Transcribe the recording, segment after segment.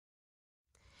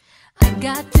I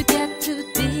got to get to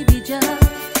baby just.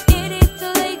 It is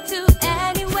too late to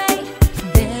anyway.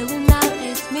 They will not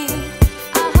ask me.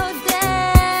 I heard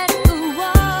that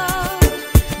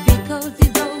because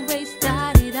it always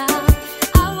started out.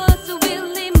 I was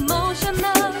really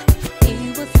emotional.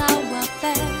 It was how I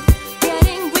felt,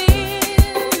 getting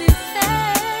really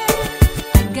sad.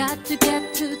 I got to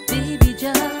get to baby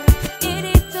just. It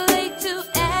is too late to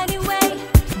anyway.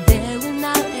 They will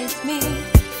not ask me.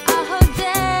 I heard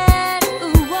that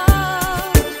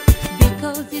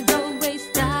because it always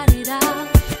started out.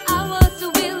 I was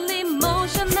really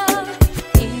emotional.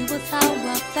 It was how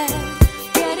I felt,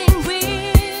 getting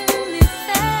really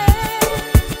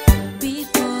sad.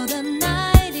 Before the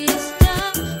night is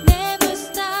done, never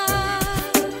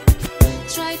stop.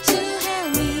 Try to help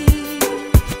me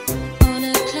on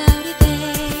a cloudy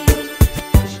day.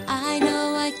 I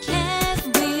know I can't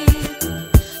wait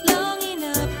long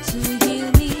enough to heal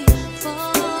me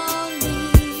falling.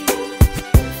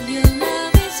 Your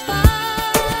love is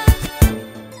far.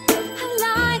 I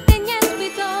like and yes we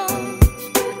go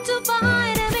to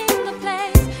find him in the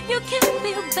place. You can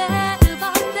feel bad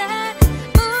about that.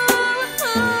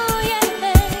 Ooh, yeah.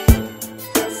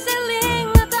 Selling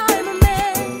a diamond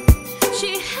man.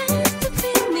 She has to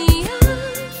pick me up.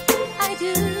 I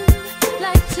do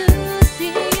like to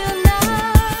see you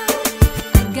now.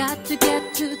 I got to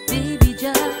get to baby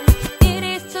just. It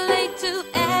is too late to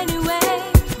anyway.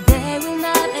 They will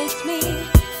not ask me.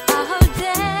 I heard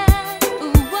that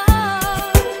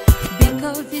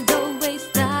because it always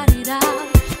started out.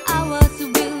 I was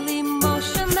really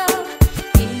emotional.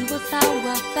 It was how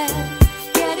I felt,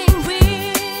 getting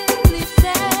really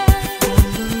sad. On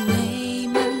the way,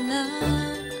 my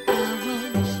love, I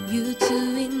want you to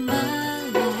in my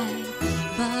life,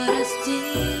 but I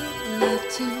still love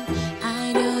to.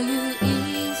 I know you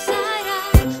inside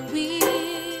out.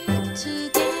 We're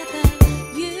together,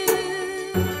 you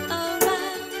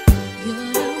around. You're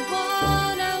the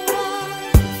one I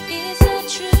want. Is that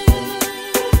true?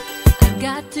 I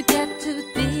got to get to